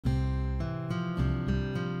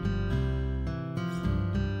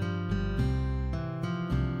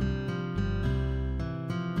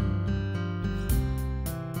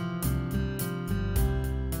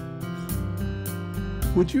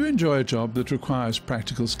Would you enjoy a job that requires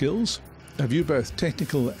practical skills? Have you both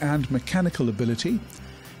technical and mechanical ability?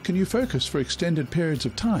 Can you focus for extended periods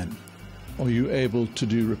of time? Are you able to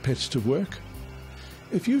do repetitive work?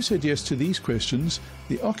 If you said yes to these questions,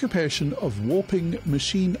 the occupation of warping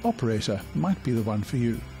machine operator might be the one for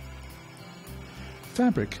you.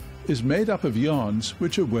 Fabric is made up of yarns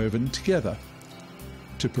which are woven together.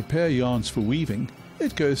 To prepare yarns for weaving,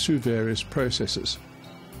 it goes through various processes.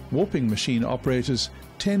 Warping machine operators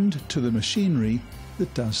tend to the machinery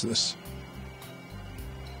that does this.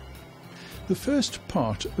 The first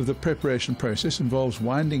part of the preparation process involves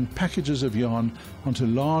winding packages of yarn onto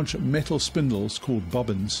large metal spindles called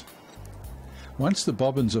bobbins. Once the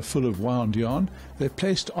bobbins are full of wound yarn, they're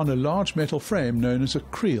placed on a large metal frame known as a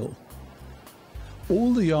creel.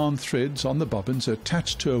 All the yarn threads on the bobbins are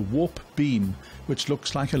attached to a warp beam which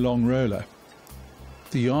looks like a long roller.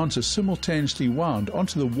 The yarns are simultaneously wound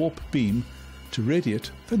onto the warp beam to ready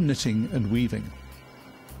it for knitting and weaving.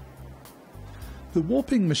 The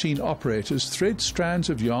warping machine operators thread strands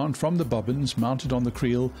of yarn from the bobbins mounted on the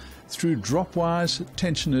creel through drop wires,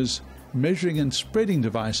 tensioners, measuring and spreading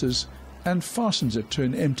devices, and fastens it to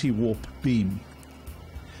an empty warp beam.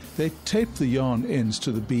 They tape the yarn ends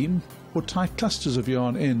to the beam or tie clusters of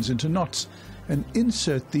yarn ends into knots and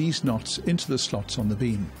insert these knots into the slots on the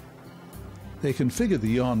beam. They configure the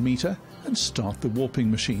yarn meter and start the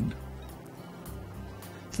warping machine.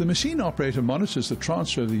 The machine operator monitors the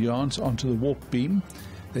transfer of the yarns onto the warp beam.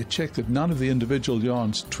 They check that none of the individual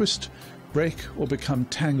yarns twist, break, or become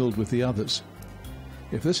tangled with the others.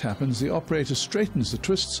 If this happens, the operator straightens the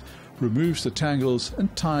twists, removes the tangles,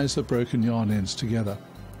 and ties the broken yarn ends together.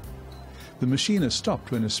 The machine is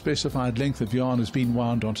stopped when a specified length of yarn has been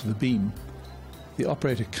wound onto the beam. The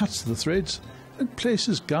operator cuts the threads and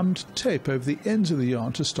places gummed tape over the ends of the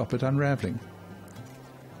yarn to stop it unraveling.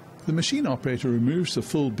 The machine operator removes the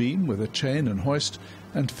full beam with a chain and hoist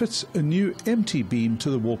and fits a new empty beam to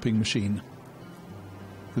the warping machine.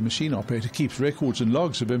 The machine operator keeps records and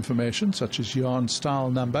logs of information such as yarn style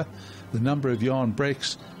number, the number of yarn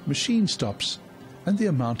breaks, machine stops, and the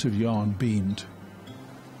amount of yarn beamed.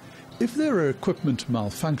 If there are equipment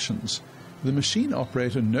malfunctions, the machine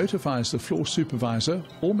operator notifies the floor supervisor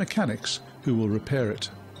or mechanics who will repair it.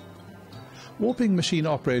 Warping machine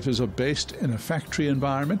operators are based in a factory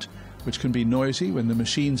environment, which can be noisy when the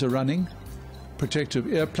machines are running. Protective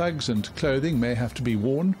earplugs and clothing may have to be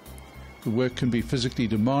worn. The work can be physically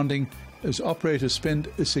demanding as operators spend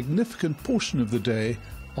a significant portion of the day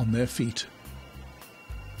on their feet.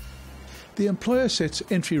 The employer sets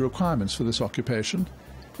entry requirements for this occupation.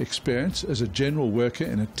 Experience as a general worker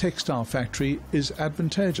in a textile factory is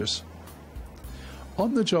advantageous.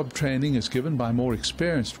 On-the-job training is given by more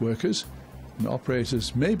experienced workers, and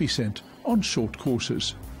operators may be sent on short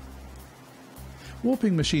courses.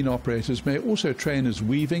 Warping machine operators may also train as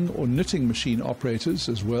weaving or knitting machine operators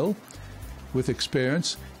as well. With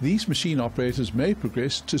experience, these machine operators may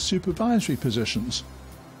progress to supervisory positions.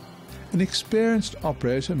 An experienced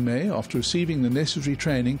operator may, after receiving the necessary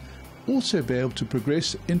training, also be able to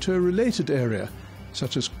progress into a related area,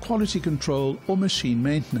 such as quality control or machine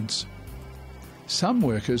maintenance. Some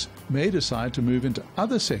workers may decide to move into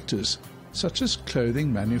other sectors, such as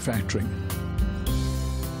clothing manufacturing.